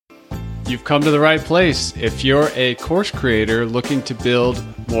You've come to the right place. If you're a course creator looking to build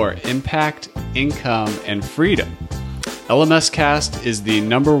more impact, income, and freedom, LMS Cast is the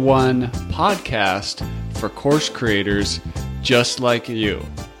 #1 podcast for course creators just like you.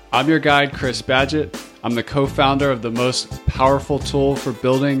 I'm your guide, Chris Badgett. I'm the co-founder of the most powerful tool for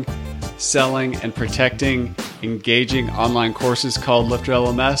building, selling, and protecting engaging online courses called Lifter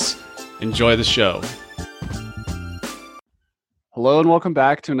LMS. Enjoy the show. Hello and welcome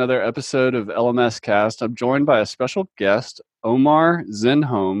back to another episode of LMS Cast. I'm joined by a special guest, Omar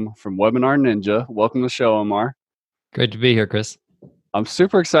Zenhom from WebinarNinja. Welcome to the show, Omar. Great to be here, Chris. I'm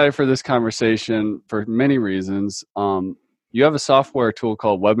super excited for this conversation for many reasons. You have a software tool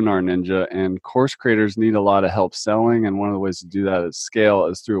called WebinarNinja, and course creators need a lot of help selling, and one of the ways to do that at scale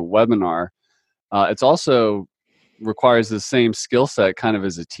is through a webinar. It's also requires the same skill set kind of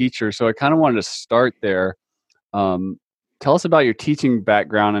as a teacher, so I kind of wanted to start there. Tell us about your teaching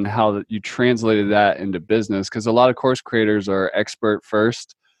background and how you translated that into business, because a lot of course creators are expert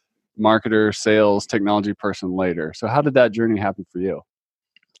first, marketer, sales, technology person later. So how did that journey happen for you?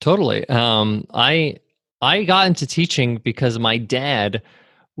 Totally. I got into teaching because my dad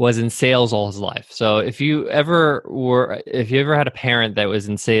was in sales all his life. So if you ever had a parent that was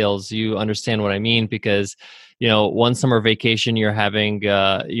in sales, you understand what I mean, because one summer vacation you're having,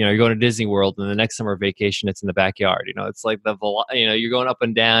 you're going to Disney World, and the next summer vacation it's in the backyard. It's like you're going up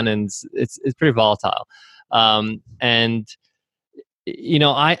and down, and it's pretty volatile. I kind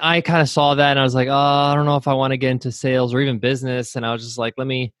of saw that, and I was like, oh, I don't know if I want to get into sales or even business. And I was just like, let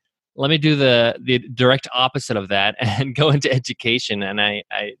me do the direct opposite of that and go into education. And I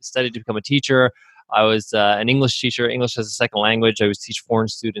studied to become a teacher. I was an English teacher, English as a second language. I would teach foreign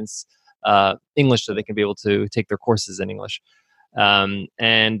students English so they can be able to take their courses in English.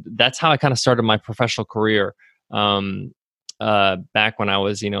 And that's how I kind of started my professional career back when I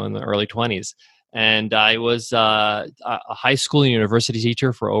was, in the early 20s. And I was a high school and university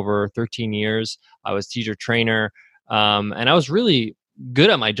teacher for over 13 years. I was teacher trainer, and I was really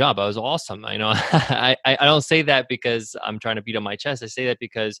good at my job. I was awesome. I don't say that because I'm trying to beat on my chest. I say that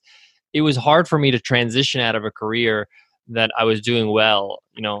because it was hard for me to transition out of a career that I was doing well,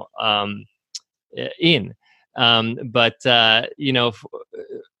 in. I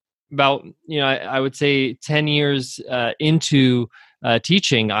would say 10 years into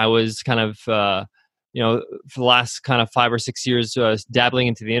teaching, I was kind of, for the last kind of 5 or 6 years, dabbling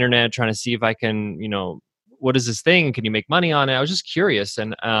into the internet, trying to see if I can, what is this thing? Can you make money on it? I was just curious.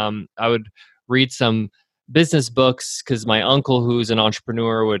 And I would read some business books because my uncle, who's an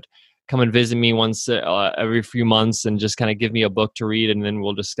entrepreneur, would come and visit me once every few months and just kind of give me a book to read, and then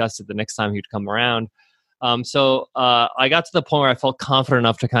we'll discuss it the next time he'd come around. So I got to the point where I felt confident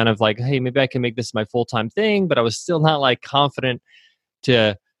enough to kind of like, hey, maybe I can make this my full-time thing, but I was still not like confident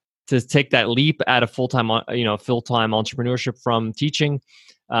to take that leap out of full-time entrepreneurship from teaching.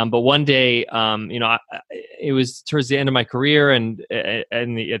 But one day, it was towards the end of my career and at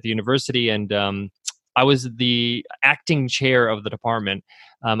the university, and I was the acting chair of the department.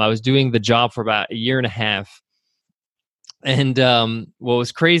 I was doing the job for about a year and a half. And what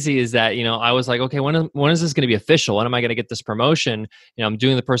was crazy is that, I was like, okay, when is this going to be official? When am I going to get this promotion? I'm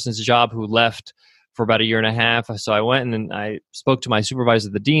doing the person's job who left for about a year and a half. So I went and I spoke to my supervisor,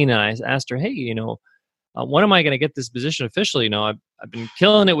 the dean, and I asked her, hey, when am I going to get this position officially? I've been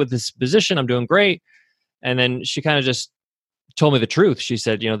killing it with this position. I'm doing great. And then she kind of just told me the truth. She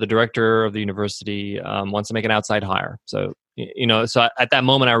said, the director of the university wants to make an outside hire. So, so at that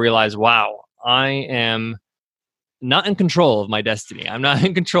moment I realized, wow, I am not in control of my destiny. I'm not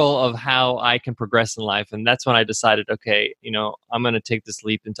in control of how I can progress in life. And that's when I decided, okay, I'm going to take this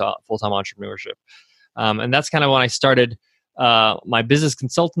leap into full-time entrepreneurship. And that's kind of when I started my business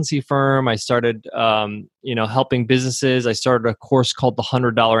consultancy firm. I started, helping businesses. I started a course called the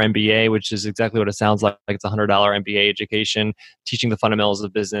 $100 MBA, which is exactly what it sounds like. It's a $100 MBA education, teaching the fundamentals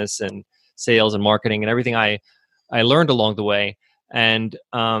of business and sales and marketing and everything I learned along the way. And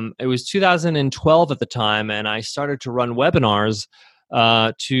it was 2012 at the time, and I started to run webinars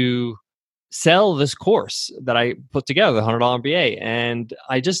to sell this course that I put together, the $100 MBA. And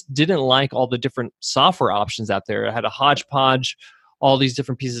I just didn't like all the different software options out there. I had a hodgepodge, all these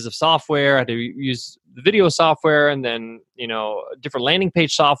different pieces of software. I had to use the video software, and then, different landing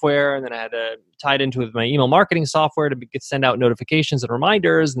page software. And then I had to tie it into with my email marketing software to send out notifications and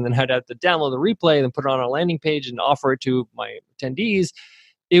reminders. And then I had to download the replay and then put it on a landing page and offer it to my attendees.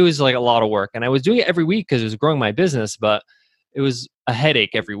 It was like a lot of work. And I was doing it every week because it was growing my business, but it was a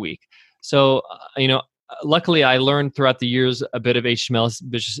headache every week. So, luckily I learned throughout the years a bit of HTML,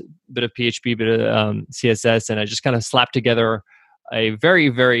 bit of PHP, bit of CSS, and I just kind of slapped together a very,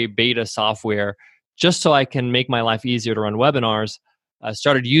 very beta software just so I can make my life easier to run webinars. I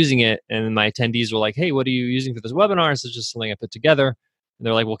started using it, and my attendees were like, "Hey, what are you using for this webinar?" So it's just something I put together. And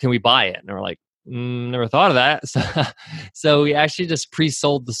they're like, "Well, can we buy it?" And we're like, "Never thought of that." So we actually just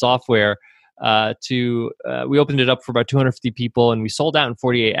pre-sold the software we opened it up for about 250 people, and we sold out in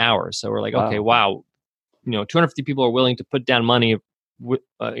 48 hours. So we're like, okay, wow, 250 people are willing to put down money,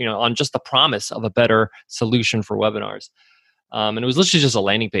 on just the promise of a better solution for webinars. And it was literally just a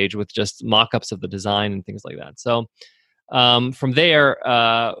landing page with just mock-ups of the design and things like that. So from there,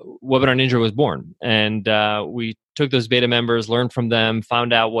 Webinar Ninja was born, and we took those beta members, learned from them,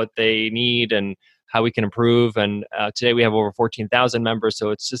 found out what they need and how we can improve. And today we have over 14,000 members.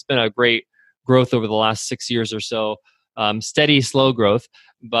 So it's just been a great growth over the last 6 years or so. Steady, slow growth.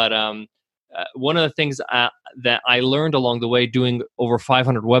 But one of the things that I learned along the way doing over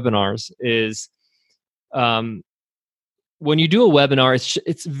 500 webinars is when you do a webinar,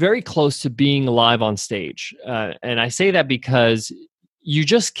 it's very close to being live on stage. And I say that because you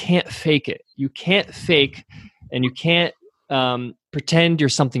just can't fake it. You can't fake, and you can't pretend you're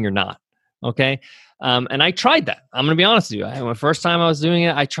something you're not. Okay. And I tried that. I'm going to be honest with you. The first time I was doing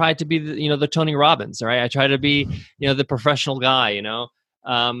it, I tried to be the Tony Robbins, right? I tried to be, the professional guy,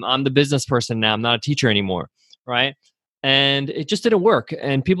 I'm the business person now. I'm not a teacher anymore. Right. And it just didn't work.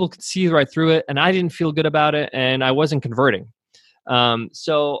 And people could see right through it. And I didn't feel good about it. And I wasn't converting.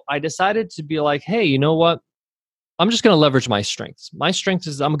 So I decided to be like, hey, you know what? I'm just going to leverage my strengths. My strength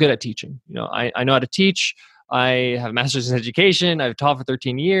is I'm good at teaching. I know how to teach. I have a master's in education. I've taught for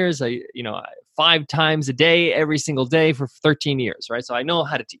 13 years. I 5 times a day, every single day for 13 years, right? So I know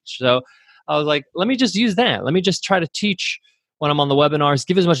how to teach. So I was like, let me just use that. Let me just try to teach when I'm on the webinars,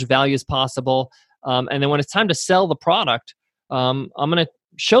 give as much value as possible. And then when it's time to sell the product, I'm going to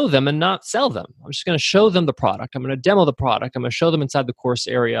show them and not sell them. I'm just going to show them the product. I'm going to demo the product. I'm going to show them inside the course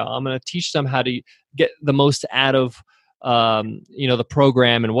area. I'm going to teach them how to get the most out of the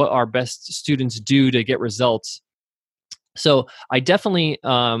program and what our best students do to get results. So I definitely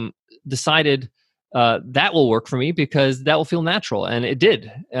decided that will work for me because that will feel natural, and it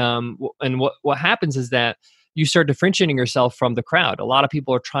did. And what happens is that you start differentiating yourself from the crowd. A lot of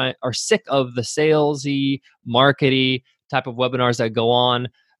people are sick of the salesy, markety type of webinars that go on.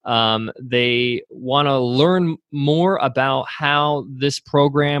 They want to learn more about how this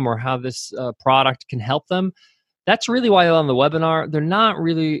program or how this product can help them. That's really why on the webinar, they're not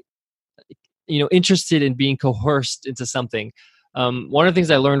really interested in being coerced into something. One of the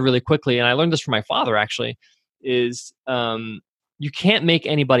things I learned really quickly, and I learned this from my father actually, is you can't make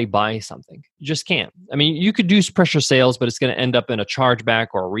anybody buy something. You just can't. I mean, you could do pressure sales, but it's going to end up in a chargeback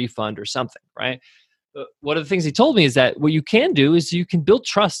or a refund or something, right? But one of the things he told me is that what you can do is you can build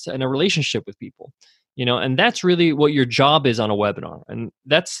trust and a relationship with people, and that's really what your job is on a webinar. And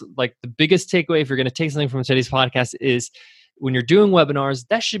that's like the biggest takeaway if you're going to take something from today's podcast is when you're doing webinars,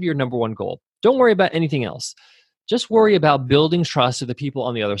 that should be your number one goal. Don't worry about anything else. Just worry about building trust with the people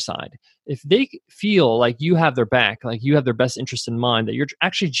on the other side. If they feel like you have their back, like you have their best interest in mind, that you're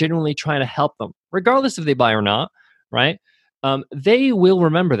actually genuinely trying to help them, regardless if they buy or not, right? They will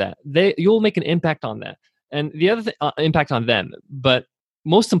remember that. You'll make an impact on that, and the other impact on them. But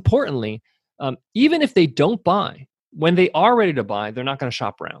most importantly, even if they don't buy, when they are ready to buy, they're not going to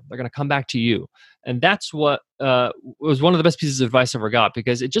shop around. They're going to come back to you, and that's what was one of the best pieces of advice I ever got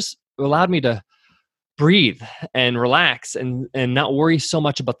because it just allowed me to breathe and relax and not worry so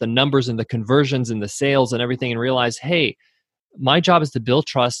much about the numbers and the conversions and the sales and everything and realize, hey, my job is to build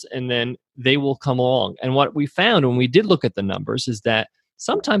trust and then they will come along. And what we found when we did look at the numbers is that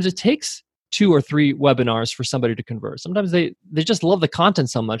sometimes it takes 2 or 3 webinars for somebody to convert. Sometimes they just love the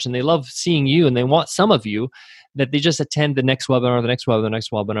content so much and they love seeing you and they want some of you that they just attend the next webinar, the next webinar, the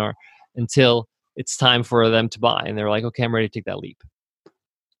next webinar until it's time for them to buy. And they're like, okay, I'm ready to take that leap.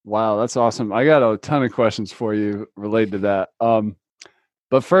 Wow, that's awesome. I got a ton of questions for you related to that.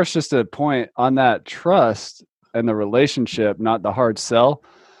 But first, just a point on that trust and the relationship, not the hard sell.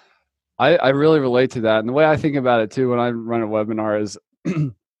 I really relate to that. And the way I think about it too, when I run a webinar is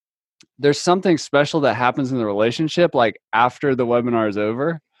there's something special that happens in the relationship, like after the webinar is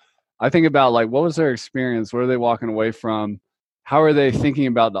over. I think about like, what was their experience? What are they walking away from? How are they thinking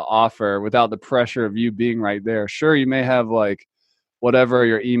about the offer without the pressure of you being right there? Sure, you may have like whatever,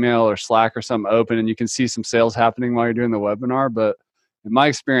 your email or Slack or something open and you can see some sales happening while you're doing the webinar. But in my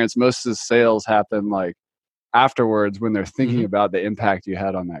experience, most of the sales happen like afterwards when they're thinking about the impact you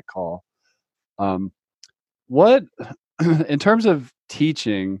had on that call. What, in terms of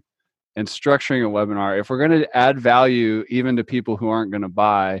teaching and structuring a webinar, if we're going to add value even to people who aren't going to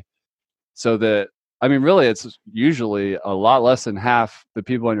buy so that I mean, really, it's usually a lot less than half the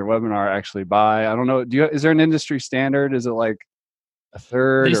people in your webinar actually buy. I don't know. Is there an industry standard? Is it like a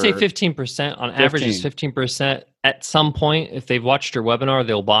third They say or 15%. On average, is 15? 15%. At some point, if they've watched your webinar,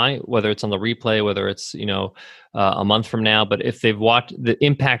 they'll buy, whether it's on the replay, whether it's a month from now. But if they've watched, the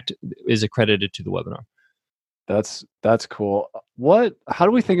impact is accredited to the webinar. That's cool. How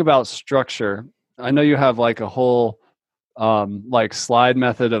do we think about structure? I know you have like a whole like slide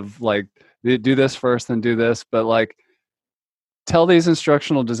method of like do this first, then do this, but like tell these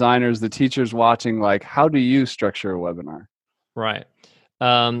instructional designers, the teachers watching, like how do you structure a webinar? Right.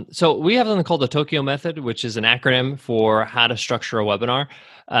 So we have something called the Tokyo method, which is an acronym for how to structure a webinar.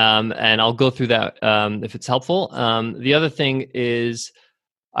 And I'll go through that if it's helpful. The other thing is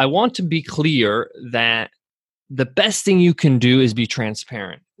I want to be clear that the best thing you can do is be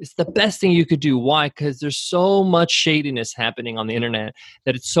transparent. It's the best thing you could do. Why? Because there's so much shadiness happening on the internet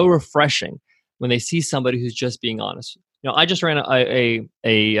that it's so refreshing when they see somebody who's just being honest. I just ran a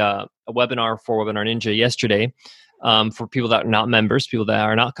webinar for WebinarNinja yesterday for people that are not members, people that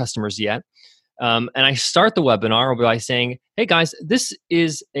are not customers yet. And I start the webinar by saying, hey guys, this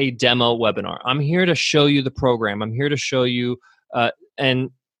is a demo webinar. I'm here to show you the program. I'm here to show you and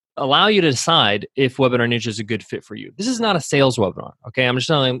allow you to decide if WebinarNinja is a good fit for you. This is not a sales webinar, okay? I'm just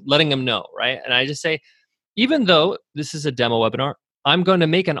letting them know, right? And I just say, even though this is a demo webinar, I'm going to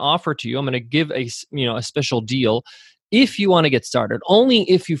make an offer to you. I'm going to give a special deal if you want to get started, only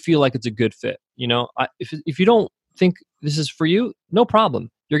if you feel like it's a good fit. If you don't think this is for you, no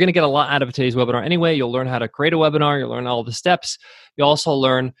problem. You're going to get a lot out of today's webinar anyway. You'll learn how to create a webinar. You'll learn all the steps. You'll also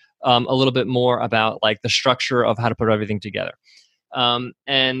learn a little bit more about like the structure of how to put everything together.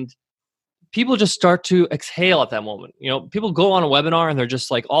 And people just start to exhale at that moment. People go on a webinar and they're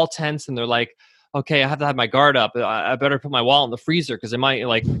just like all tense and they're like, okay, I have to have my guard up. I better put my wallet in the freezer because they might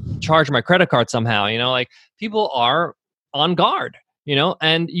like charge my credit card somehow. Like people are on guard,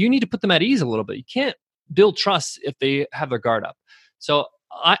 and you need to put them at ease a little bit. You can't build trust if they have their guard up. So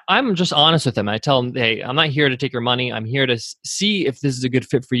I'm just honest with them. I tell them, hey, I'm not here to take your money. I'm here to see if this is a good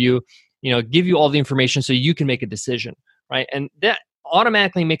fit for you, give you all the information so you can make a decision, right? And that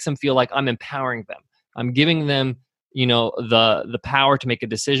automatically makes them feel like I'm empowering them. I'm giving them, the power to make a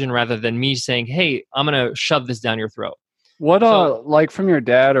decision rather than me saying, hey, I'm going to shove this down your throat. What like from your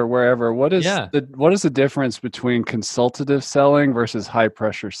dad or wherever, what is Yeah. what is the difference between consultative selling versus high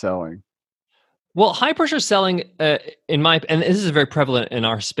pressure selling? Well, high pressure selling, and this is very prevalent in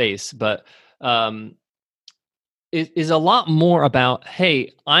our space, but it is a lot more about,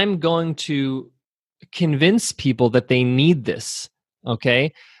 hey, I'm going to convince people that they need this,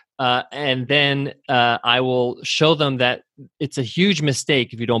 okay? And then I will show them that it's a huge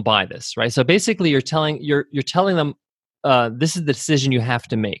mistake if you don't buy this, right? So basically, you're telling them this is the decision you have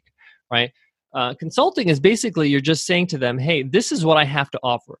to make, right? Consulting is basically you're just saying to them, hey, this is what I have to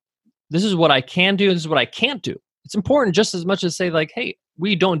offer. This is what I can do. This is what I can't do. It's important just as much as say like, hey,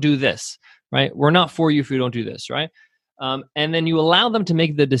 we don't do this, right? We're not for you if you don't do this, right? And then you allow them to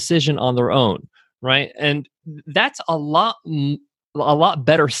make the decision on their own, right? And that's a lot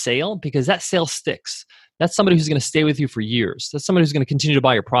better sale because that sale sticks. That's somebody who's going to stay with you for years. That's somebody who's going to continue to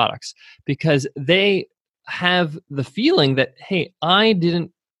buy your products because they have the feeling that, hey, I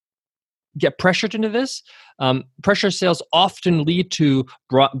didn't get pressured into this. Pressure sales often lead to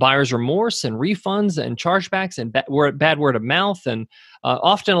buyer's remorse and refunds and chargebacks and bad word of mouth. And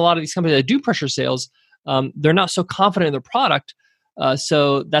often a lot of these companies that do pressure sales, they're not so confident in their product.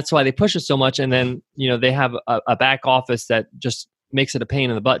 So that's why they push it so much. And then, they have a back office that just makes it a pain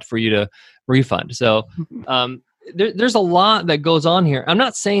in the butt for you to refund. So there's a lot that goes on here. I'm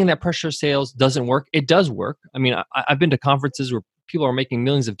not saying that pressure sales doesn't work. It does work. I mean, I've been to conferences where people are making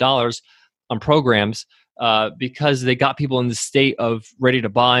millions of dollars on programs because they got people in the state of ready to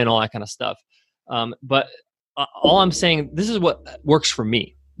buy and all that kind of stuff. But all I'm saying, this is what works for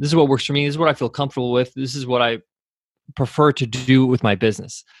me. This is what works for me. This is what I feel comfortable with. This is what I prefer to do with my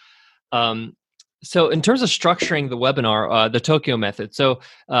business. So in terms of structuring the webinar, the Tokyo method. So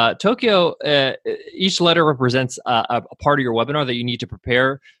Tokyo, each letter represents a part of your webinar that you need to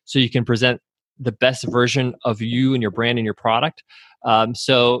prepare so you can present the best version of you and your brand and your product.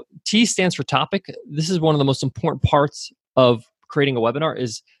 So T stands for topic. This is one of the most important parts of creating a webinar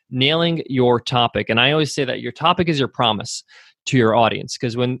is nailing your topic. And I always say that your topic is your promise to your audience,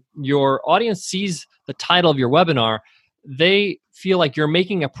 because when your audience sees the title of your webinar, they feel like you're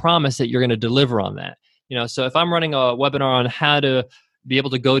making a promise that you're going to deliver on that. So if I'm running a webinar on how to be able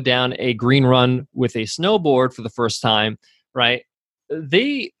to go down a green run with a snowboard for the first time, right?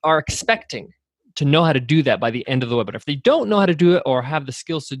 They are expecting to know how to do that by the end of the webinar. If they don't know how to do it or have the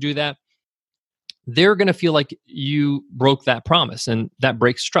skills to do that, they're going to feel like you broke that promise, and that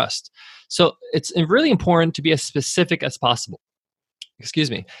breaks trust. So it's really important to be as specific as possible.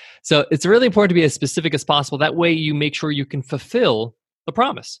 Excuse me. So it's really important to be as specific as possible. That way you make sure you can fulfill the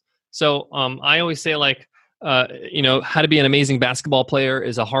promise. So I always say, like, how to be an amazing basketball player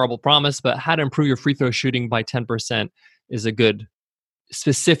is a horrible promise, but how to improve your free throw shooting by 10% is a good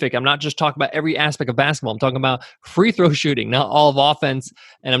specific. I'm not just talking about every aspect of basketball. I'm talking about free throw shooting, not all of offense.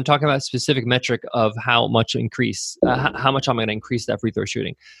 And I'm talking about specific metric of how much how much I'm going to increase that free throw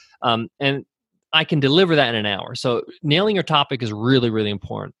shooting. And I can deliver that in an hour. So nailing your topic is really, really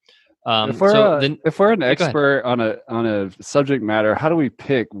important. If we're an expert on a subject matter, how do we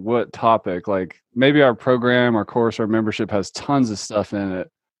pick what topic? Like, maybe our program, our course, our membership has tons of stuff in it.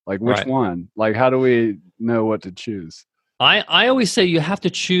 Like, which one? Like, how do we know what to choose? I always say you have to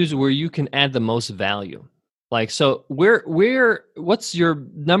choose where you can add the most value. Like, so what's your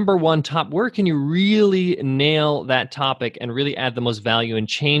number one where can you really nail that topic and really add the most value and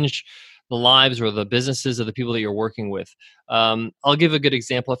change the lives or the businesses of the people that you're working with? I'll give a good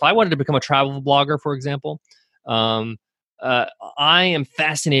example. If I wanted to become a travel blogger, for example, I am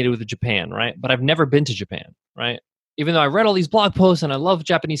fascinated with Japan, right? But I've never been to Japan, right? Even though I read all these blog posts and I love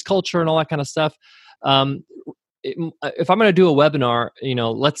Japanese culture and all that kind of stuff. If I'm going to do a webinar,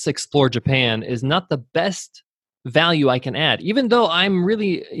 let's explore Japan, is not the best value I can add, even though I'm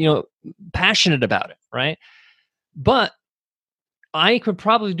really, passionate about it, right? But I could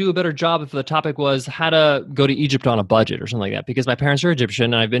probably do a better job if the topic was how to go to Egypt on a budget or something like that, because my parents are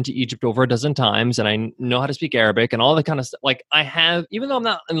Egyptian and I've been to Egypt over a dozen times and I know how to speak Arabic and all that kind of stuff. Like, even though I'm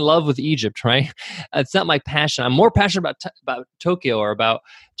not in love with Egypt, right? It's not my passion. I'm more passionate about Tokyo or about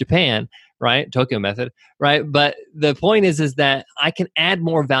Japan, right? Tokyo method, right? But the point is that I can add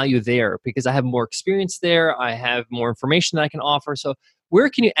more value there because I have more experience there. I have more information that I can offer. So where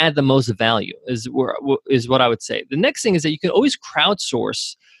can you add the most value is what I would say. The next thing is that you can always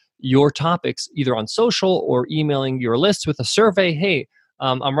crowdsource your topics either on social or emailing your list with a survey. Hey,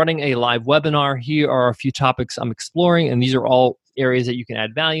 I'm running a live webinar. Here are a few topics I'm exploring, and these are all areas that you can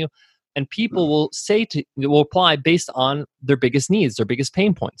add value. And people will apply based on their biggest needs, their biggest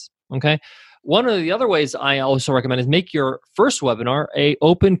pain points. Okay. One of the other ways I also recommend is make your first webinar a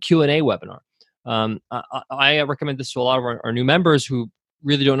open Q&A webinar. I recommend this to a lot of our new members who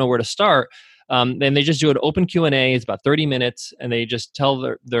really don't know where to start. And they just do an open Q&A. It's about 30 minutes, and they just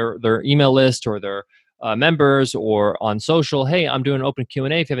tell their email list or their members or on social, hey, I'm doing an open Q&A.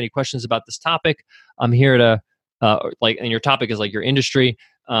 If you have any questions about this topic, I'm here to and your topic is like your industry.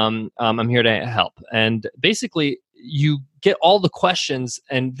 I'm here to help. And basically, you get all the questions,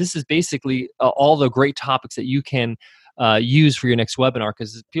 and this is basically all the great topics that you can use for your next webinar,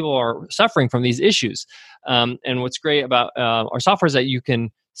 because people are suffering from these issues. And what's great about our software is that you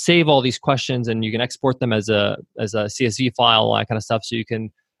can save all these questions and you can export them as a CSV file, all that kind of stuff. So you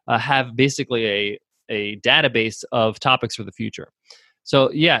can have basically a database of topics for the future.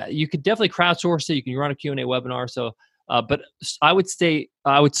 So yeah, you could definitely crowdsource it. You can run a Q&A webinar. So, but I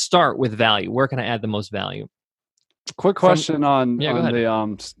would start with value. Where can I add the most value? Quick question on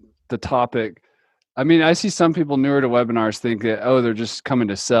the topic. I mean, I see some people newer to webinars think that, they're just coming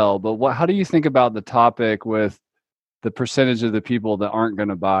to sell. But how do you think about the topic with the percentage of the people that aren't going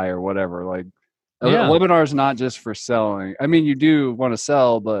to buy or whatever? Like, a webinar is not just for selling. I mean, you do want to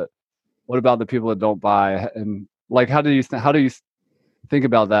sell, but what about the people that don't buy? And like, how do you think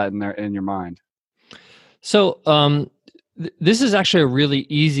about that in your mind? So, this is actually a really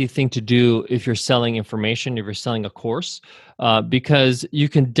easy thing to do if you're selling information, if you're selling a course, because you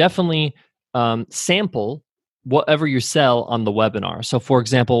can definitely sample whatever you sell on the webinar. So for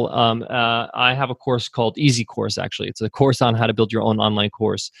example, I have a course called Easy Course, actually. It's a course on how to build your own online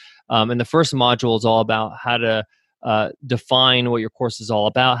course. And the first module is all about how to define what your course is all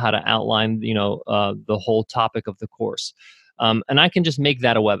about, how to outline, the whole topic of the course. And I can just make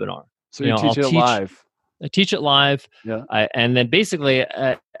that a webinar. So you teach it live. I teach it live. Yeah. And then basically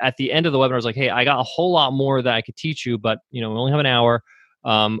at the end of the webinar, I was like, hey, I got a whole lot more that I could teach you, but we only have an hour.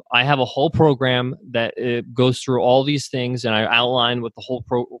 I have a whole program that goes through all these things, and I outline what the whole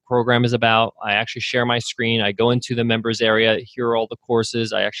program is about. I actually share my screen. I go into the members area, here are all the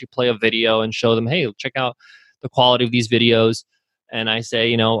courses. I actually play a video and show them, hey, check out the quality of these videos. And I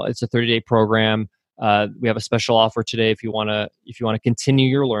say, it's a 30-day program. We have a special offer today if you want to continue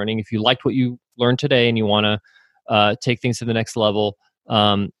your learning. If you liked what you learned today and you want to take things to the next level,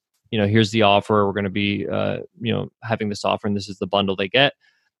 here's the offer. We're going to be having this offer, and this is the bundle they get.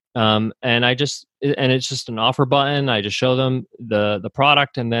 And it's just an offer button. I just show them the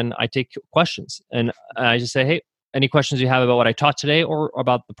product, and then I take questions. And I just say, hey, any questions you have about what I taught today or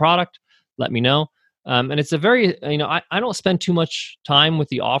about the product, let me know. And it's a very, I don't spend too much time with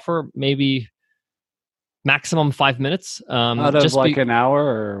the offer, maybe maximum 5 minutes. Out of like an hour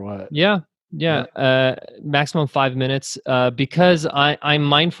or what? Yeah, Yeah. maximum 5 minutes, because I'm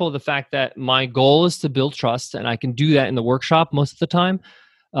mindful of the fact that my goal is to build trust, and I can do that in the workshop most of the time,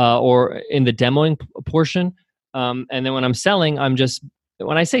 or in the demoing portion. And then when I'm selling,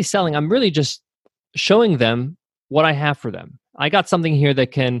 when I say selling, I'm really just showing them what I have for them. I got something here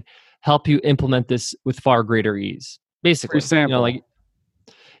that can help you implement this with far greater ease. Free Basically, sample. like,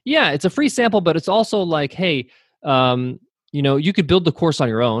 yeah, it's a free sample, but it's also like, hey, um, you could build the course on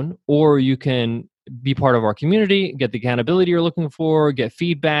your own, or you can be part of our community, get the accountability you're looking for, get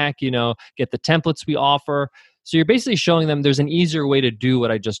feedback, get the templates we offer. So you're basically showing them there's an easier way to do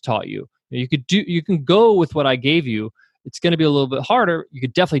what I just taught you. You can go with what I gave you. It's going to be a little bit harder. You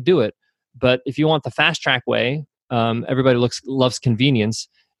could definitely do it, but if you want the fast track way, everybody loves convenience.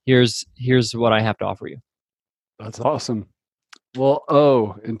 Here's what I have to offer you. That's awesome.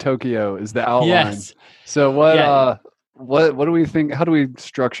 Well, in Tokyo is the outline. Yes. So what Yeah. what do we think? How do we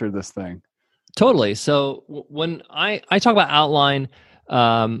structure this thing? Totally. So when I talk about outline,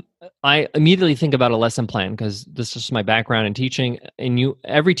 I immediately think about a lesson plan, because this is my background in teaching. And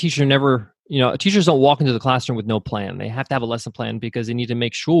every teacher never, teachers don't walk into the classroom with no plan. They have to have a lesson plan, because they need to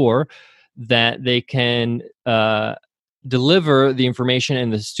make sure that they can deliver the information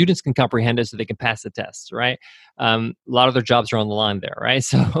and the students can comprehend it, so they can pass the tests. Right. A lot of their jobs are on the line there. Right.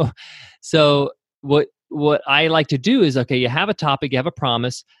 So what I like to do is, okay, you have a topic, you have a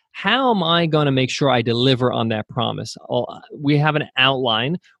promise. How am I going to make sure I deliver on that promise? We have an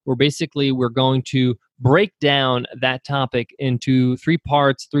outline where basically we're going to break down that topic into 3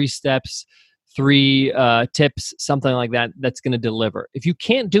 parts, 3 steps, 3 tips, something like that, that's going to deliver. If you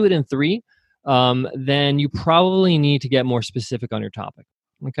can't do it in 3, then you probably need to get more specific on your topic.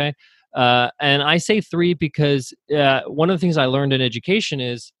 Okay. And I say 3 because one of the things I learned in education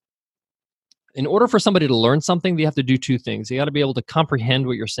is, in order for somebody to learn something, they have to do 2 things. They got to be able to comprehend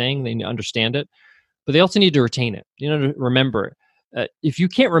what you're saying, they need to understand it, but they also need to retain it, to remember it. If you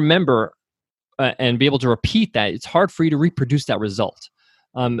can't remember and be able to repeat that, it's hard for you to reproduce that result.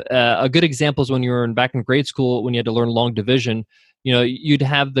 A good example is when you were back in grade school, when you had to learn long division. You'd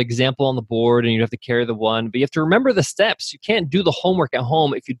have the example on the board and you'd have to carry the one, but you have to remember the steps. You can't do the homework at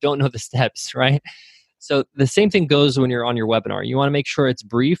home if you don't know the steps, right? So the same thing goes when you're on your webinar. You want to make sure it's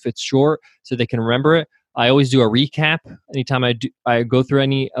brief, it's short, so they can remember it. I always do a recap anytime I go through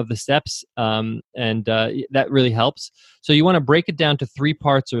any of the steps, and that really helps. So you want to break it down to 3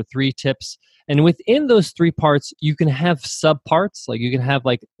 parts or 3 tips, and within those 3 parts, you can have subparts. Like you can have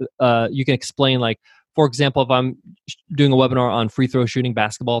you can explain, like, for example, if I'm doing a webinar on free throw shooting,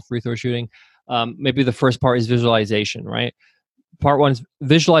 basketball free throw shooting, maybe the first part is visualization, right? Part 1 is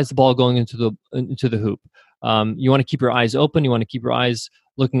visualize the ball going into the hoop. You want to keep your eyes open. You want to keep your eyes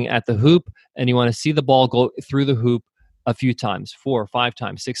looking at the hoop, and you want to see the ball go through the hoop a few times, 4 or 5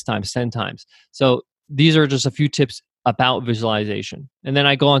 times, 6 times, 10 times. So these are just a few tips about visualization. And then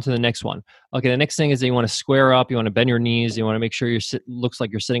I go on to the next one. Okay, the next thing is that you want to square up. You want to bend your knees. You want to make sure looks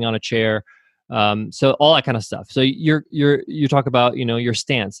like you're sitting on a chair. So all that kind of stuff. So you talk about your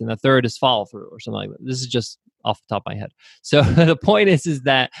stance, and the third is follow through or something like that. This is just off the top of my head. So the point is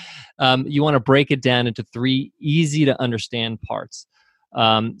that you want to break it down into 3 easy to understand parts.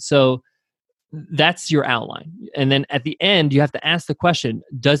 So that's your outline, and then at the end you have to ask the question: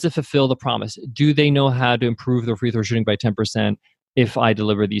 does it fulfill the promise? Do they know how to improve their free throw shooting by 10% if I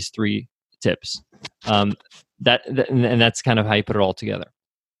deliver these 3 tips? And that's kind of how you put it all together.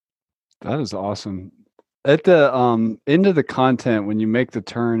 That is awesome. At the end of the content, when you make the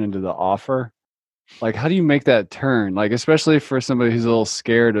turn into the offer, like, how do you make that turn? Like, especially for somebody who's a little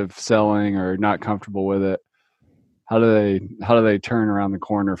scared of selling or not comfortable with it, how do they turn around the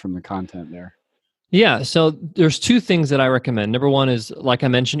corner from the content there? Yeah, so there's 2 things that I recommend. Number 1 is, like I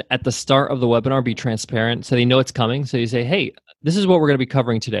mentioned, at the start of the webinar, be transparent so they know it's coming. So you say, hey, this is what we're going to be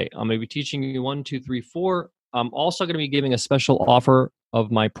covering today. I'm going to be teaching you 1, 2, 3, 4. I'm also going to be giving a special offer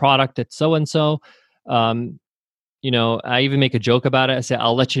of my product at so-and-so. I even make a joke about it. I say,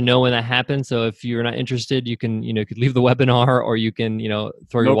 I'll let you know when that happens. So if you're not interested, you can, could leave the webinar, or you can,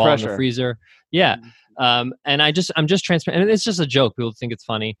 throw your wallet in the freezer. Yeah. And I'm just transparent. And it's just a joke. People think it's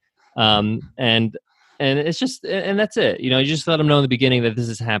funny. And it's just, and that's it. You just let them know in the beginning that this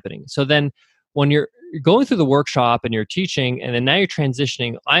is happening. So then when you're going through the workshop and you're teaching, and then now you're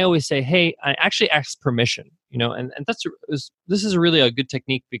transitioning, I always say, hey, I actually ask permission, and this is really a good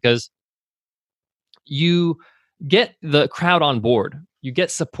technique, because you get the crowd on board. You get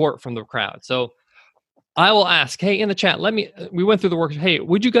support from the crowd. So I will ask, hey, in the chat, we went through the work. Hey,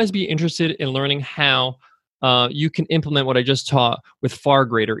 would you guys be interested in learning how you can implement what I just taught with far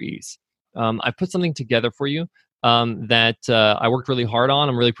greater ease? I put something together for you that I worked really hard on.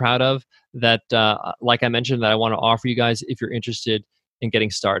 I'm really proud of that. Like I mentioned, that I want to offer you guys if you're interested in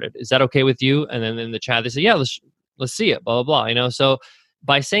getting started. Is that okay with you? And then in the chat, they say, yeah, let's see it, blah, blah, blah. So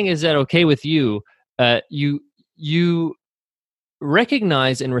by saying, is that okay with you? You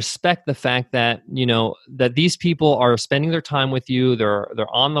recognize and respect the fact that that these people are spending their time with you. They're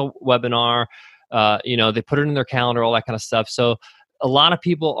on the webinar. They put it in their calendar, all that kind of stuff. So a lot of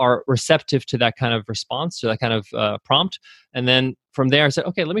people are receptive to that kind of response, to that kind of prompt. And then from there, I said,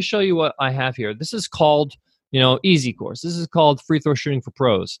 okay, let me show you what I have here. This is called easy course. This is called free throw shooting for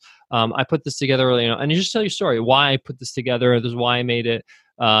pros. I put this together, and you just tell your story, why I put this together. This is why I made it.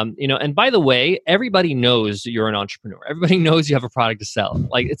 And by the way, everybody knows you're an entrepreneur. Everybody knows you have a product to sell.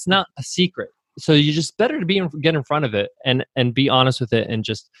 Like, it's not a secret. So you just better to get in front of it and be honest with it, and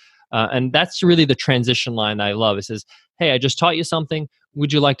just and that's really the transition line that I love. It says, hey, I just taught you something.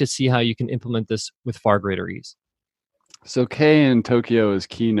 Would you like to see how you can implement this with far greater ease? So Kay in Tokyo is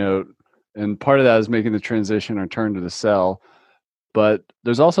keynote, and part of that is making the transition or turn to the sell. But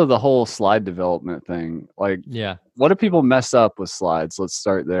there's also the whole slide development thing. Like, Yeah. What do people mess up with slides? Let's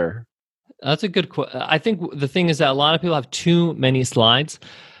start there. That's a good question. I think the thing is that a lot of people have too many slides.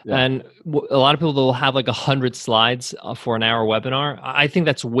 Yeah. And a lot of people will have like 100 slides for an hour webinar. I think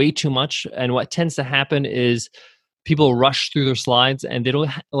that's way too much. And what tends to happen is people rush through their slides, and they don't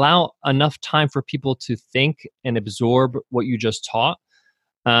allow enough time for people to think and absorb what you just taught.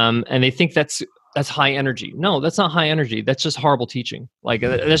 And they think that's high energy. No, that's not high energy. That's just horrible teaching. Like,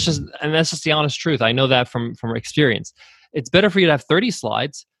 that's just the honest truth. I know that from experience. It's better for you to have 30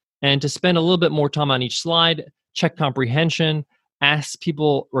 slides and to spend a little bit more time on each slide, check comprehension, ask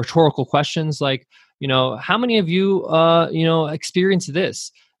people rhetorical questions like, how many of you, experience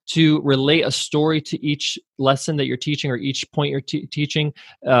this? To relate a story to each lesson that you're teaching or each point you're teaching,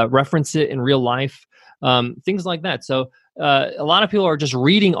 reference it in real life, things like that. So a lot of people are just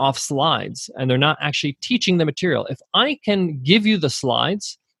reading off slides and they're not actually teaching the material. If I can give you the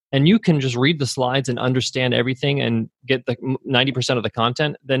slides and you can just read the slides and understand everything and get the 90% of the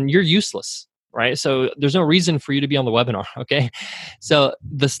content, then you're useless, right? So there's no reason for you to be on the webinar, okay? So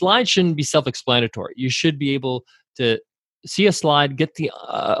the slide shouldn't be self-explanatory. You should be able to see a slide, get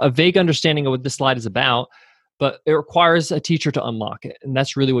a vague understanding of what this slide is about, but it requires a teacher to unlock it. And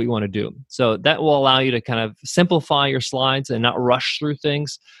that's really what you want to do. So that will allow you to kind of simplify your slides and not rush through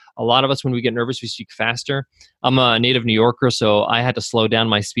things. A lot of us, when we get nervous, we speak faster. I'm a native New Yorker, so I had to slow down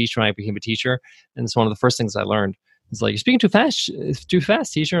my speech when I became a teacher. And it's one of the first things I learned. It's like, you're speaking too fast,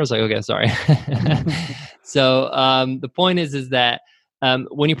 teacher. I was like, okay, sorry. So the point is that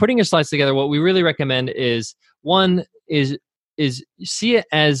when you're putting your slides together, what we really recommend is, one is see it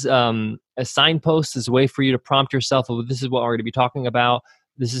as a signpost, as a way for you to prompt yourself. Oh, this is what we're going to be talking about.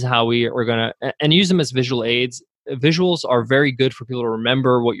 This is how we're going to, and use them as visual aids. Visuals are very good for people to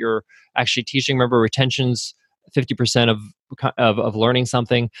remember what you're actually teaching. Remember, retention's 50% of learning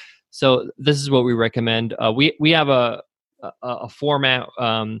something. So this is what we recommend. We have a format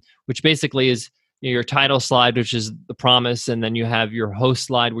which basically is your title slide, which is the promise, and then you have your host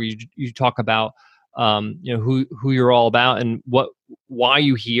slide where you talk about who you're all about and why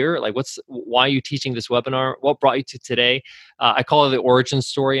you here, like why are you teaching this webinar, what brought you to today. I call it the origin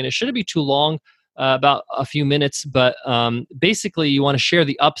story, and it shouldn't be too long, about a few minutes, but basically you want to share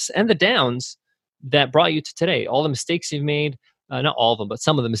the ups and the downs that brought you to today, all the mistakes you've made, not all of them, but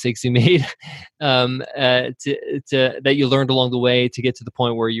some of the mistakes you made, that you learned along the way to get to the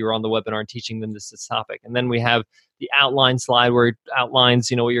point where you're on the webinar and teaching them this topic. And then we have the outline slide where it outlines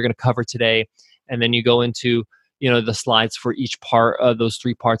what you're going to cover today. And then you go into, the slides for each part of those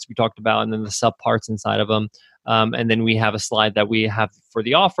 3 parts we talked about, and then the subparts inside of them. And then we have a slide that we have for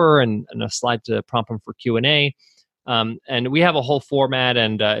the offer, and a slide to prompt them for Q&A. And we have a whole format.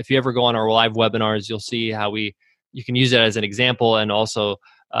 And if you ever go on our live webinars, you'll see how you can use it as an example. And also,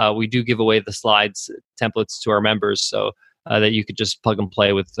 we do give away the slides templates to our members, so that you could just plug and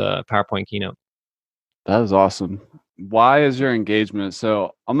play with PowerPoint Keynote. That is awesome. Why is your engagement?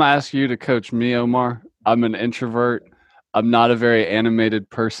 So I'm going to ask you to coach me, Omar. I'm an introvert. I'm not a very animated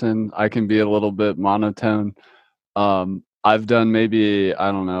person. I can be a little bit monotone. I've done maybe,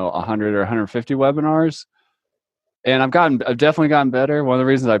 100 or 150 webinars, and I've definitely gotten better. One of the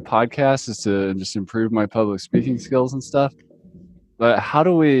reasons I podcast is to just improve my public speaking skills and stuff. But how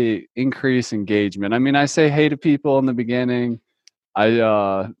do we increase engagement? I mean, I say hey to people in the beginning.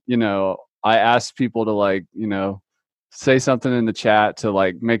 I ask people to say something in the chat to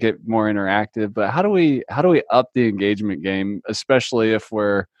like make it more interactive. But how do we up the engagement game, especially if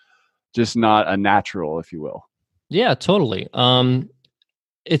we're just not a natural, if you will? Yeah, totally.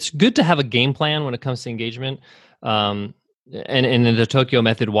 It's good to have a game plan when it comes to engagement. And in the Tokyo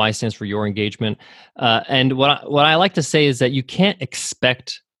method, Y stands for your engagement. And what I like to say is that you can't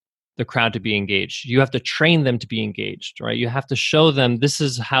expect the crowd to be engaged. You have to train them to be engaged, right? You have to show them this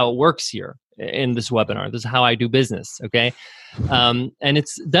is how it works here in this webinar. This is how I do business, okay? And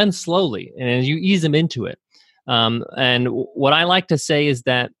it's done slowly, and you ease them into it. And what I like to say is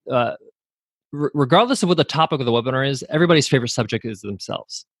that regardless of what the topic of the webinar is, everybody's favorite subject is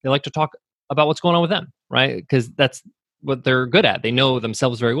themselves. They like to talk about what's going on with them, right? Because that's what they're good at. They know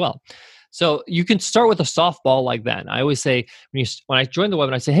themselves very well. So you can start with a softball like that. I always say, when I join the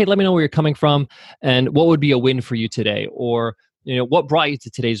webinar, I say, hey, let me know where you're coming from and what would be a win for you today, or what brought you to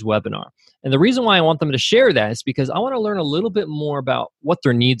today's webinar. And the reason why I want them to share that is because I want to learn a little bit more about what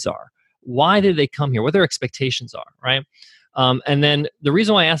their needs are. Why did they come here? What their expectations are, right? And then the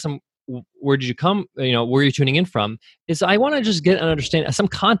reason why I ask them, where did you come, where you're tuning in from, is I want to just get an understanding, some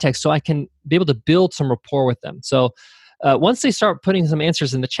context, so I can be able to build some rapport with them. So once they start putting some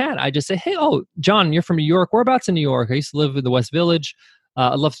answers in the chat, I just say, hey, John, you're from New York. Whereabouts in New York? I used to live in the West Village.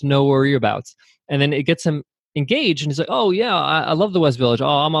 I'd love to know where you're about. And then it gets him engaged, and he's like, oh, yeah, I love the West Village. Oh,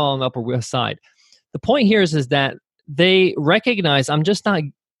 I'm all on the Upper West Side. The point here is that they recognize I'm just not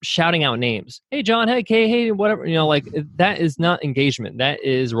shouting out names. Hey, John. Hey, Kay. Hey, whatever. That is not engagement. That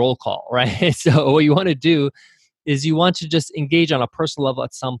is roll call, right? So what you want to do is you want to just engage on a personal level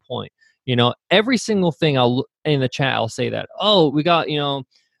at some point. Every single thing in the chat, I'll say that. Oh, we got,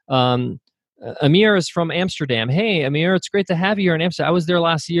 Amir is from Amsterdam. Hey, Amir, it's great to have you here in Amsterdam. I was there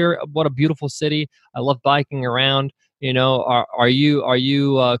last year. What a beautiful city. I love biking around. Are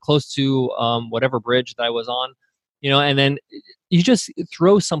you close to whatever bridge that I was on? And then you just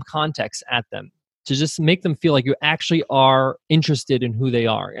throw some context at them to just make them feel like you actually are interested in who they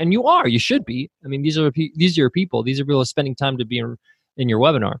are. And you are. You should be. I mean, these are your people. These are people spending time to be in your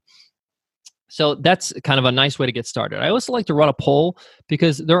webinar. So that's kind of a nice way to get started. I also like to run a poll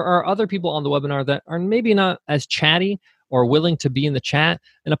because there are other people on the webinar that are maybe not as chatty or willing to be in the chat.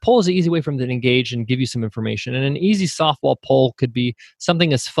 And a poll is an easy way for them to engage and give you some information. And an easy softball poll could be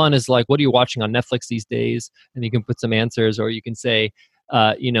something as fun as like, what are you watching on Netflix these days? And you can put some answers, or you can say,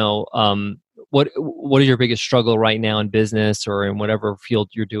 what is your biggest struggle right now in business or in whatever field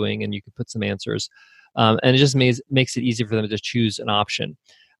you're doing? And you can put some answers. And it just makes it easy for them to choose an option.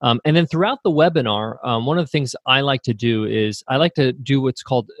 And then throughout the webinar, one of the things I like to do is I like to do what's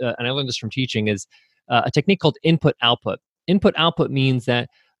called, and I learned this from teaching, is a technique called input-output. Input-output means that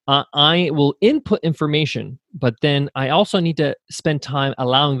I will input information, but then I also need to spend time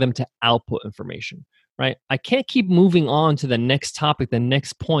allowing them to output information, right? I can't keep moving on to the next topic, the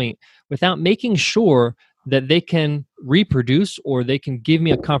next point, without making sure that they can reproduce or they can give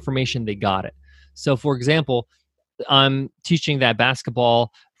me a confirmation they got it. So, for example, I'm teaching that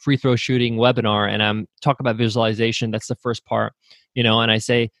basketball free throw shooting webinar, and I'm talking about visualization. That's the first part, and I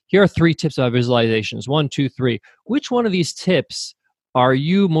say, here are 3 tips about visualizations. 1, 2, 3. Which one of these tips are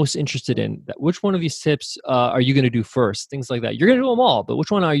you most interested in? Which one of these tips are you going to do first? Things like that. You're going to do them all, but which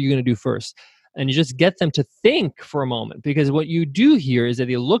one are you going to do first? And you just get them to think for a moment, because what you do here is that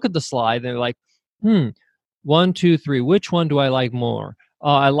they look at the slide and they're like, 1, 2, 3. Which one do I like more?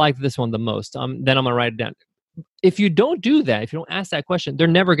 Oh, I like this one the most. Then I'm going to write it down. If you don't do that, if you don't ask that question, they're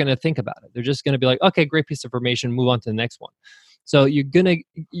never going to think about it. They're just going to be like, okay, great piece of information, move on to the next one. So you're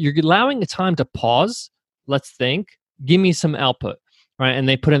allowing the time to pause. Let's think. Give me some output, right? And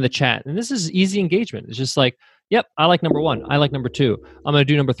they put in the chat. And this is easy engagement. It's just like, yep, I like number 1. I like number 2. I'm going to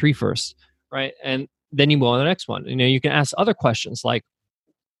do number 3 first, right? And then you move on to the next one. You can ask other questions like,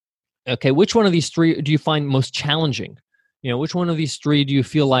 okay, which one of these 3 do you find most challenging? Which one of these 3 do you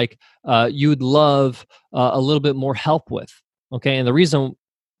feel like you would love a little bit more help with? Okay, and the reason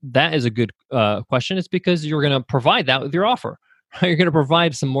that is a good question is because you're going to provide that with your offer. Right? You're going to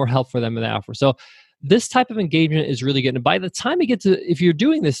provide some more help for them in the offer. So this type of engagement is really good. And by the time you get to, if you're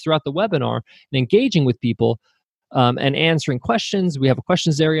doing this throughout the webinar and engaging with people and answering questions, we have a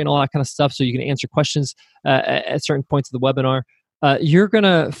questions area and all that kind of stuff, so you can answer questions at certain points of the webinar. You're going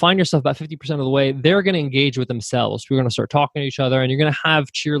to find yourself about 50% of the way, they're going to engage with themselves. We're going to start talking to each other, and you're going to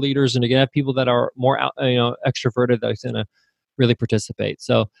have cheerleaders, and you're going to have people that are more extroverted that's going to really participate.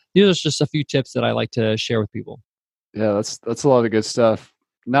 So these are just a few tips that I like to share with people. Yeah, that's a lot of good stuff.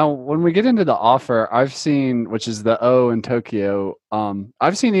 Now, when we get into the offer, I've seen, which is the O in Tokyo,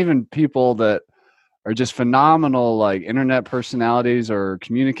 I've seen even people that are just phenomenal, like internet personalities or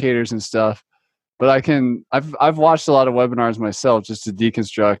communicators and stuff, but I've watched a lot of webinars myself just to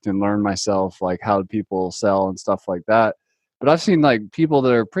deconstruct and learn myself, like how people sell and stuff like that. But I've seen like people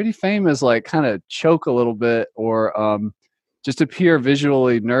that are pretty famous, like kind of choke a little bit or just appear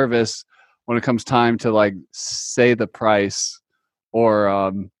visually nervous when it comes time to like say the price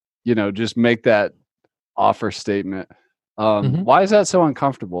or, just make that offer statement. Mhm. Why is that so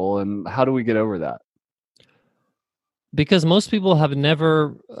uncomfortable, and how do we get over that? Because most people have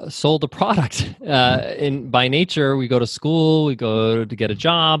never sold a product. In by nature, we go to school, we go to get a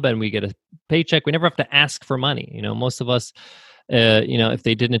job, and we get a paycheck. We never have to ask for money. Most of us, if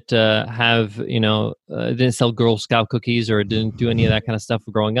they didn't didn't sell Girl Scout cookies or didn't do any of that kind of stuff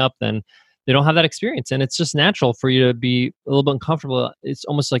growing up, then they don't have that experience, and it's just natural for you to be a little bit uncomfortable. It's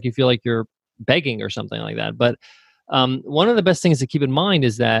almost like you feel like you're begging or something like that. But one of the best things to keep in mind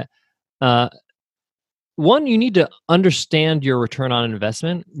is that. Uh, One, you need to understand your return on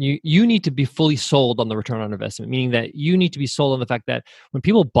investment. You need to be fully sold on the return on investment, meaning that you need to be sold on the fact that when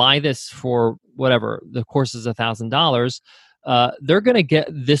people buy this for whatever the course is $1,000, they're going to get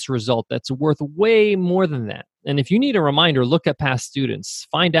this result that's worth way more than that. And if you need a reminder, look at past students,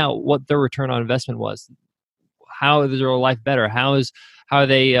 find out what their return on investment was. How is their life better? How are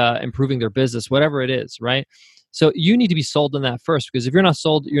they improving their business? Whatever it is, right? So you need to be sold on that first, because if you're not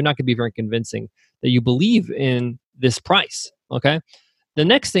sold, you're not going to be very convincing that you believe in this price. Okay. The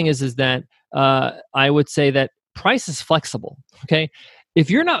next thing is that I would say that price is flexible. Okay. If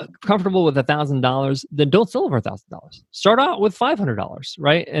you're not comfortable with $1,000, then don't sell over $1,000. Start out with $500,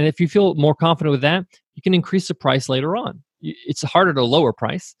 right? And if you feel more confident with that, you can increase the price later on. It's harder to lower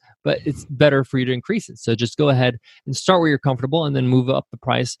price, but it's better for you to increase it. So just go ahead and start where you're comfortable, and then move up the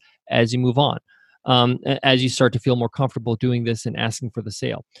price as you move on. As you start to feel more comfortable doing this and asking for the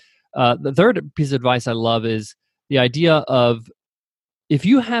sale. The third piece of advice I love is the idea of, if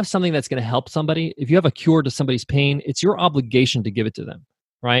you have something that's going to help somebody, if you have a cure to somebody's pain, it's your obligation to give it to them,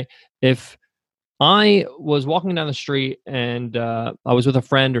 right? If I was walking down the street and I was with a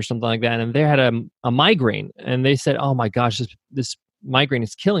friend or something like that, and they had a migraine, and they said, "Oh my gosh, this migraine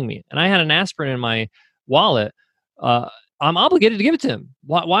is killing me," and I had an aspirin in my wallet, I'm obligated to give it to him.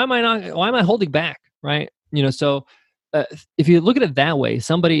 Why am I not? Why am I holding back? Right? So if you look at it that way,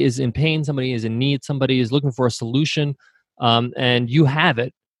 somebody is in pain, somebody is in need, somebody is looking for a solution, and you have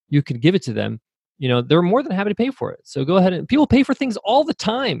it, you could give it to them. They're more than happy to pay for it. So go ahead, and people pay for things all the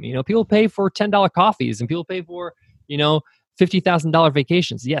time. People pay for $10 coffees, and people pay for, $50,000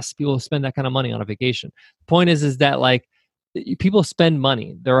 vacations. Yes, people spend that kind of money on a vacation. The point is that, like, people spend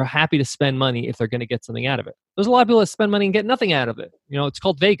money. They're happy to spend money if they're going to get something out of it. There's a lot of people that spend money and get nothing out of it. It's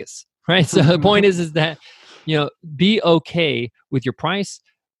called Vegas, right? So the point is that, be okay with your price,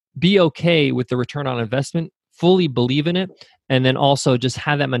 be okay with the return on investment, fully believe in it, and then also just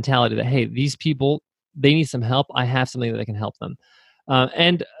have that mentality that, hey, these people, they need some help. I have something that can help them.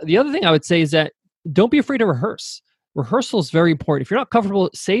 And the other thing I would say is that don't be afraid to rehearse. Rehearsal is very important. If you're not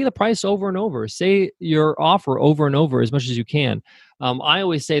comfortable, say the price over and over. Say your offer over and over as much as you can. I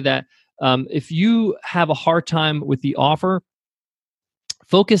always say that if you have a hard time with the offer,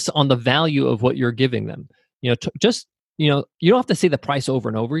 focus on the value of what you're giving them. You don't have to say the price over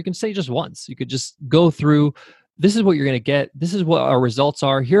and over. You can say just once. You could just go through, this is what you're going to get. This is what our results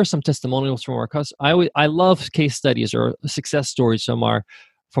are. Here are some testimonials from our customers. I love case studies or success stories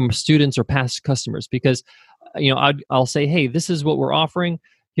from students or past customers, because I'll say, hey, this is what we're offering.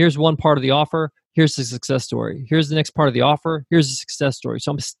 Here's one part of the offer. Here's the success story. Here's the next part of the offer. Here's the success story.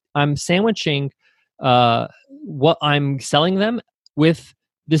 So I'm sandwiching what I'm selling them with,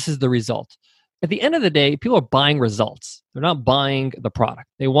 this is the result. At the end of the day, people are buying results. They're not buying the product.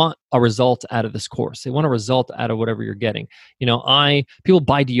 They want a result out of this course. They want a result out of whatever you're getting. People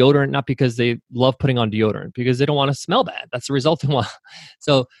buy deodorant not because they love putting on deodorant, because they don't want to smell bad. That's the result they want.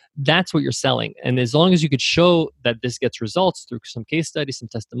 So that's what you're selling. And as long as you could show that this gets results through some case studies, some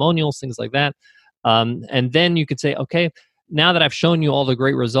testimonials, things like that, and then you could say, okay, now that I've shown you all the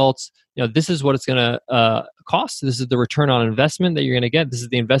great results, this is what it's going to cost. This is the return on investment that you're going to get. This is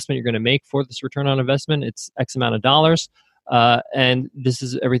the investment you're going to make for this return on investment. It's X amount of dollars. And this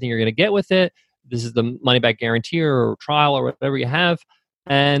is everything you're going to get with it. This is the money back guarantee or trial or whatever you have.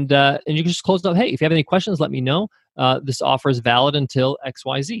 And you can just close it up. Hey, if you have any questions, let me know. This offer is valid until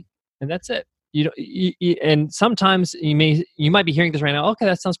XYZ. And that's it. And sometimes you might be hearing this right now. Okay,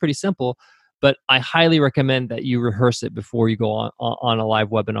 that sounds pretty simple. But I highly recommend that you rehearse it before you go on a live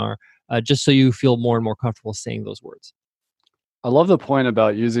webinar, just so you feel more and more comfortable saying those words. I love the point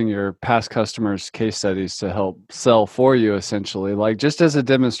about using your past customers' case studies to help sell for you, essentially. Like, just as a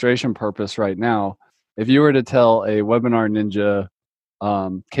demonstration purpose right now, if you were to tell a WebinarNinja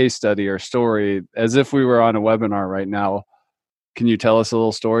case study or story as if we were on a webinar right now. Can you tell us a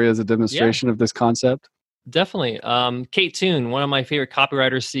little story as a demonstration of this concept? Definitely. Kate Toon, one of my favorite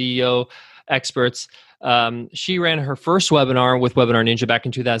copywriter CEO experts, she ran her first webinar with WebinarNinja back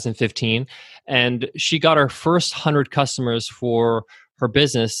in 2015, and she got her first 100 customers for her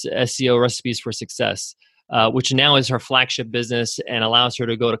business, SEO Recipes for Success, which now is her flagship business and allows her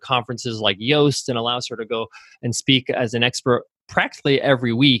to go to conferences like Yoast and allows her to go and speak as an expert practically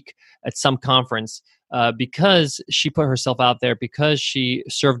every week at some conference. Because she put herself out there, because she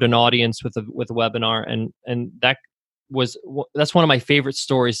served an audience with a webinar, and that's one of my favorite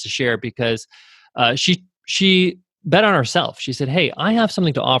stories to share because she bet on herself. She said, "Hey, I have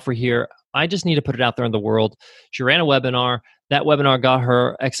something to offer here. I just need to put it out there in the world." She ran a webinar. That webinar got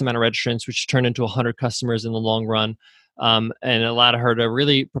her X amount of registrants, which turned into 100 customers in the long run, and allowed her to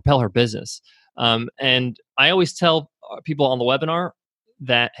really propel her business. And I always tell people on the webinar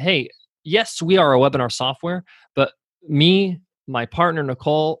that, hey, yes, we are a webinar software, but me, my partner,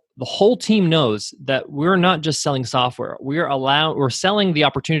 Nicole, the whole team knows that we're not just selling software. We're selling the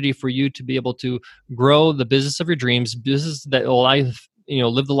opportunity for you to be able to grow the business of your dreams, business that will allow you,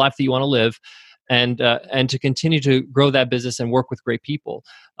 live the life that you want to live, and to continue to grow that business and work with great people.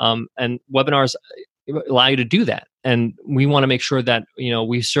 And webinars allow you to do that. And we want to make sure that,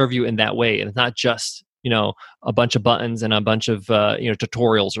 we serve you in that way. And it's not just, a bunch of buttons and a bunch of,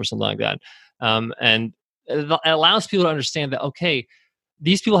 tutorials or something like that. And it allows people to understand that, okay,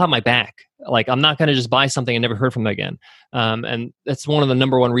 these people have my back. Like, I'm not going to just buy something and never heard from them again. And that's one of the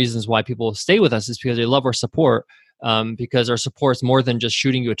number one reasons why people stay with us, is because they love our support. Because our support is more than just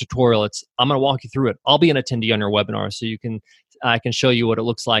shooting you a tutorial. It's, I'm going to walk you through it. I'll be an attendee on your webinar, so I can show you what it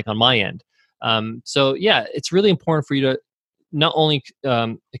looks like on my end. So yeah, it's really important for you to not only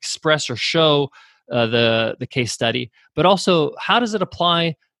express or show the case study, but also how does it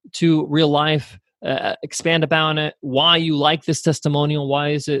apply to real life? Expand about it. Why you like this testimonial? Why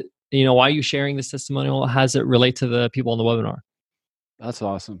is it? Why are you sharing this testimonial? How does it relate to the people on the webinar? That's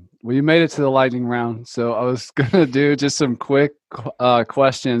awesome. Well, you made it to the lightning round. So I was going to do just some quick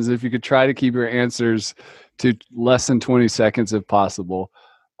questions. If you could try to keep your answers to less than 20 seconds if possible.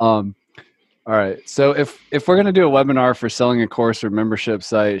 All right. So if we're going to do a webinar for selling a course or membership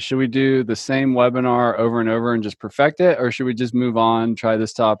site, should we do the same webinar over and over and just perfect it? Or should we just move on, try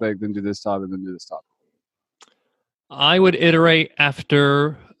this topic, then do this topic, then do this topic? I would iterate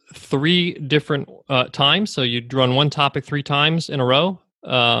after 3 different times. So you'd run one topic 3 times in a row,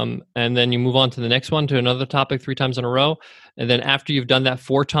 and then you move on to the next one, to another topic 3 times in a row. And then after you've done that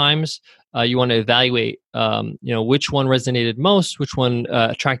 4 times, you want to evaluate, which one resonated most, which one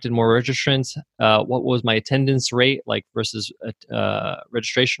attracted more registrants, what was my attendance rate like versus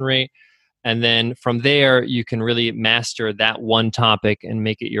registration rate. And then from there, you can really master that one topic and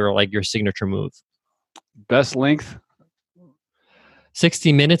make it your signature move. Best length?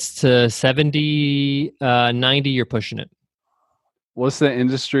 60 minutes to 70, 90, you're pushing it. What's the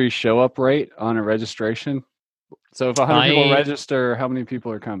industry show up rate on a registration? So if 100 people register, how many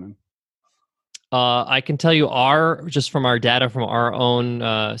people are coming? I can tell you just from our data from our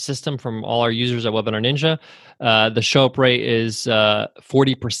own system, from all our users at WebinarNinja, the show up rate is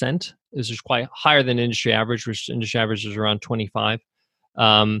 40%. This is quite higher than industry average, which industry average is around 25.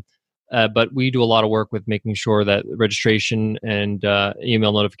 But we do a lot of work with making sure that registration and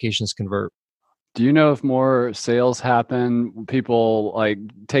email notifications convert. Do you know if more sales happen, people like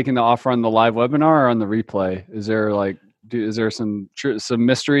taking the offer on the live webinar or on the replay? Is there some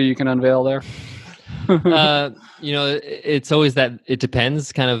mystery you can unveil there? It's always that it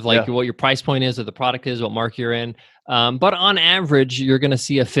depends, kind of like what your price point is, or the product is, what market you're in. But on average, you're going to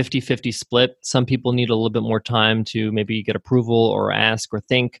see a 50-50 split. Some people need a little bit more time to maybe get approval or ask or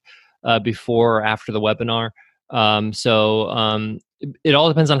think before or after the webinar. It all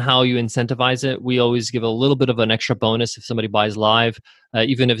depends on how you incentivize it. We always give a little bit of an extra bonus if somebody buys live,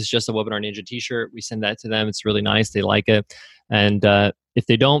 even if it's just a WebinarNinja t-shirt. We send that to them. It's really nice. They like it. And if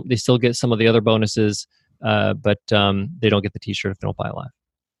they don't, they still get some of the other bonuses, but they don't get the t-shirt if they don't buy live.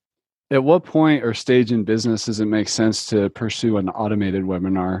 At what point or stage in business does it make sense to pursue an automated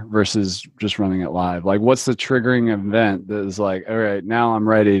webinar versus just running it live? Like, what's the triggering event that is like, all right, now I'm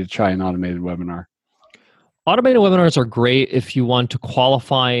ready to try an automated webinar? Automated webinars are great if you want to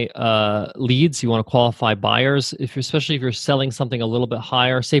qualify leads, you want to qualify buyers, especially if you're selling something a little bit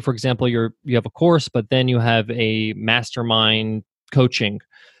higher. Say, for example, you have a course, but then you have a mastermind coaching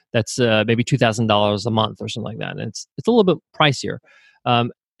that's maybe $2,000 a month or something like that. And it's a little bit pricier.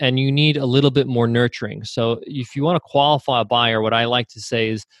 And you need a little bit more nurturing. So if you want to qualify a buyer, what I like to say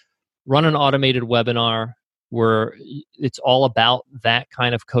is run an automated webinar, where it's all about that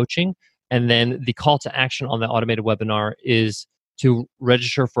kind of coaching. And then the call to action on the automated webinar is to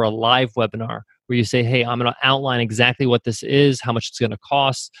register for a live webinar where you say, hey, I'm going to outline exactly what this is, how much it's going to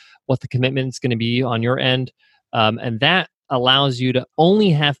cost, what the commitment is going to be on your end. And that allows you to only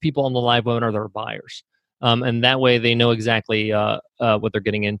have people on the live webinar that are buyers. And that way they know exactly what they're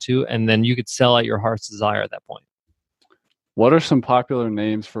getting into. And then you could sell at your heart's desire at that point. What are some popular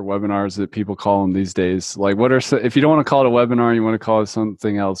names for webinars that people call them these days? Like, what are if you don't want to call it a webinar, you want to call it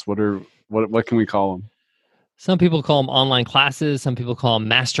something else? What can we call them? Some people call them online classes. Some people call them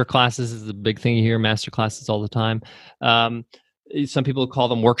master classes. Is the big thing you hear, master classes all the time. Some people call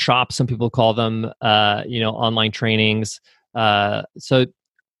them workshops. Some people call them online trainings.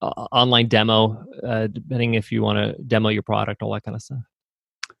 Online demo, depending if you want to demo your product, all that kind of stuff.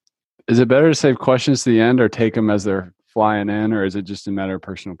 Is it better to save questions to the end or take them as they're flying in, or is it just a matter of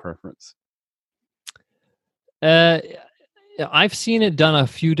personal preference? I've seen it done a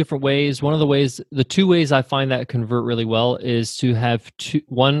few different ways. The two ways I find that convert really well is to have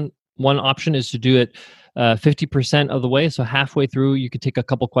one option is to do it 50% of the way. So halfway through, you could take a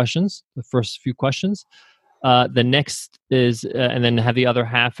couple questions, the first few questions. The next is, and then have the other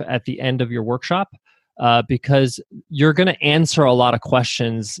half at the end of your workshop, because you're going to answer a lot of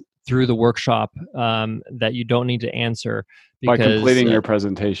questions through the workshop that you don't need to answer by completing your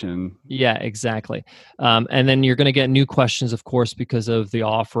presentation. Yeah, exactly. And then you're going to get new questions, of course, because of the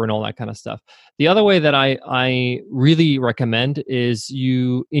offer and all that kind of stuff. The other way that I really recommend is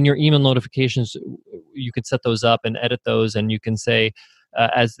in your email notifications, you could set those up and edit those, and you can say,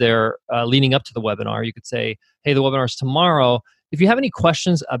 as they're leading up to the webinar, you could say, hey, the webinar is tomorrow. If you have any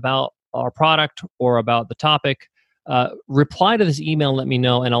questions about our product or about the topic, reply to this email and let me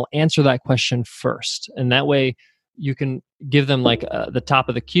know, and I'll answer that question first. And that way you can give them like the top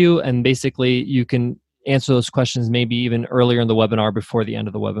of the queue, and basically you can answer those questions maybe even earlier in the webinar before the end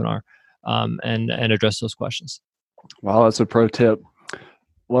of the webinar, and address those questions. Wow, that's a pro tip.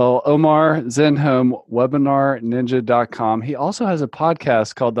 Well, Omar Zenhom, WebinarNinja.com. He also has a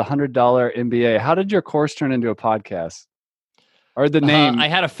podcast called the $100 MBA. How did your course turn into a podcast? Or the name? I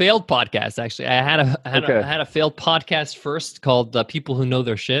had a failed podcast, actually. I had a failed podcast first called People Who Know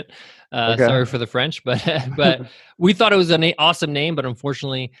Their Shit. Okay. Sorry for the French, but we thought it was an awesome name, but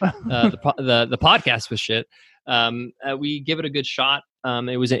unfortunately, the podcast was shit. We give it a good shot.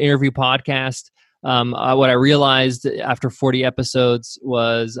 It was an interview podcast. What I realized after 40 episodes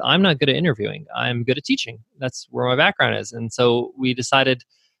was I'm not good at interviewing. I'm good at teaching. That's where my background is. And so we decided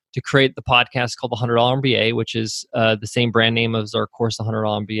to create the podcast called the $100 MBA, which is the same brand name as our course, the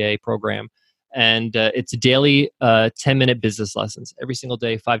 $100 MBA program. And it's daily 10-minute business lessons every single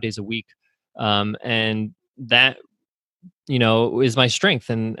day, 5 days a week. And that, is my strength.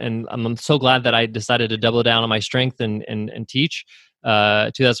 And I'm so glad that I decided to double down on my strength and teach.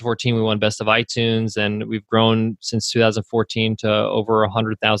 2014, we won Best of iTunes, and we've grown since 2014 to over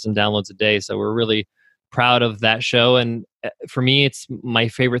 100,000 downloads a day. So we're really proud of that show. And for me, it's my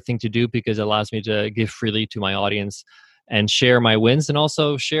favorite thing to do because it allows me to give freely to my audience and share my wins, and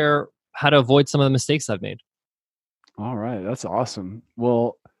also share how to avoid some of the mistakes I've made. All right. That's awesome.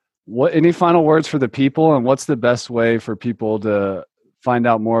 Well, any final words for the people, and what's the best way for people to find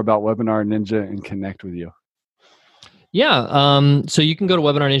out more about Webinar Ninja and connect with you? Yeah. So you can go to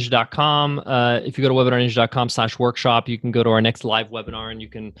WebinarNinja.com. If you go to WebinarNinja.com/workshop, you can go to our next live webinar, and you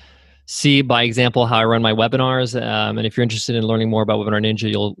can see by example how I run my webinars. And if you're interested in learning more about Webinar Ninja,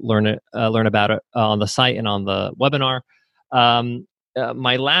 you'll learn about it on the site and on the webinar.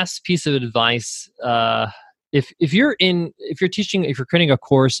 My last piece of advice: if you're teaching, if you're creating a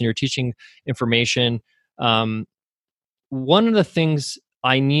course and you're teaching information, one of the things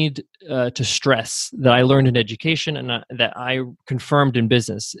I need to stress that I learned in education and that I confirmed in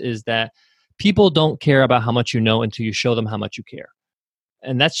business is that people don't care about how much you know until you show them how much you care.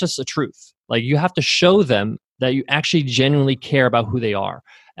 And that's just the truth. Like, you have to show them that you actually genuinely care about who they are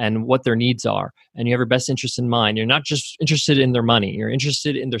and what their needs are. And you have your best interest in mind. You're not just interested in their money. You're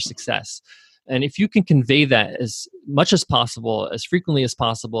interested in their success. And if you can convey that as much as possible, as frequently as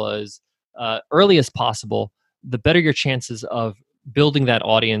possible, as early as possible, the better your chances of building that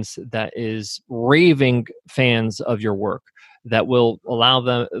audience that is raving fans of your work, that will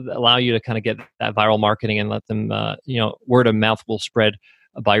allow you to kind of get that viral marketing and let them, word of mouth will spread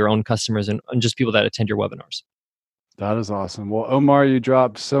by your own customers and just people that attend your webinars. That is awesome. Well, Omar, you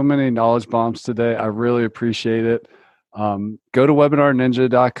dropped so many knowledge bombs today. I really appreciate it. Go to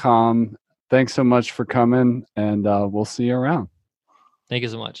WebinarNinja.com. Thanks so much for coming, and we'll see you around. Thank you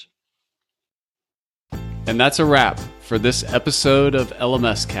so much. And that's a wrap for this episode of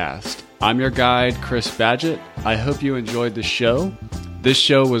LMS Cast. I'm your guide, Chris Badgett. I hope you enjoyed the show. This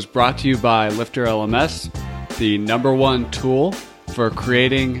show was brought to you by Lifter LMS, the #1 tool for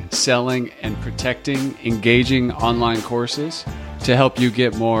creating, selling, and protecting engaging online courses to help you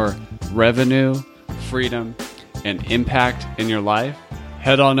get more revenue, freedom, and impact in your life.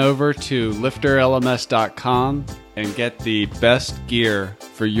 Head on over to lifterlms.com and get the best gear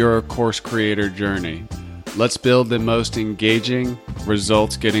for your course creator journey. Let's build the most engaging,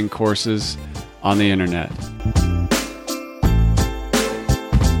 results-getting courses on the internet.